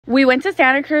We went to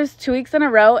Santa Cruz 2 weeks in a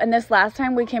row, and this last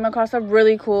time we came across a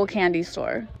really cool candy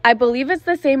store. I believe it's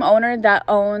the same owner that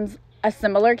owns a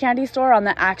similar candy store on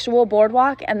the actual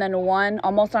boardwalk, and then one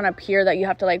almost on a pier that you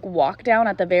have to like walk down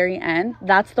at the very end.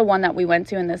 That's the one that we went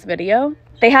to in this video.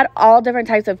 They had all different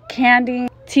types of candy,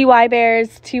 TY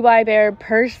bears, TY bear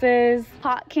purses,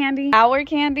 hot candy, sour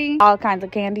candy, all kinds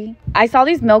of candy. I saw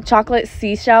these milk chocolate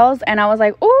seashells and I was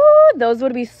like, ooh, those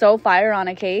would be so fire on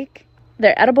a cake.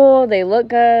 They're edible, they look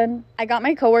good. I got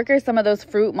my coworker some of those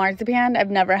fruit marzipan. I've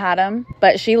never had them,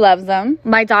 but she loves them.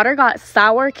 My daughter got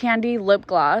sour candy lip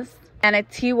gloss and a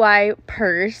TY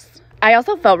purse. I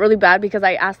also felt really bad because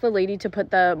I asked the lady to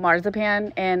put the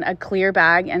marzipan in a clear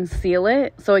bag and seal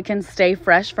it so it can stay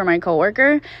fresh for my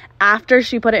coworker after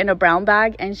she put it in a brown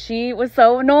bag, and she was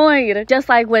so annoyed. Just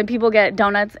like when people get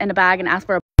donuts in a bag and ask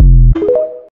for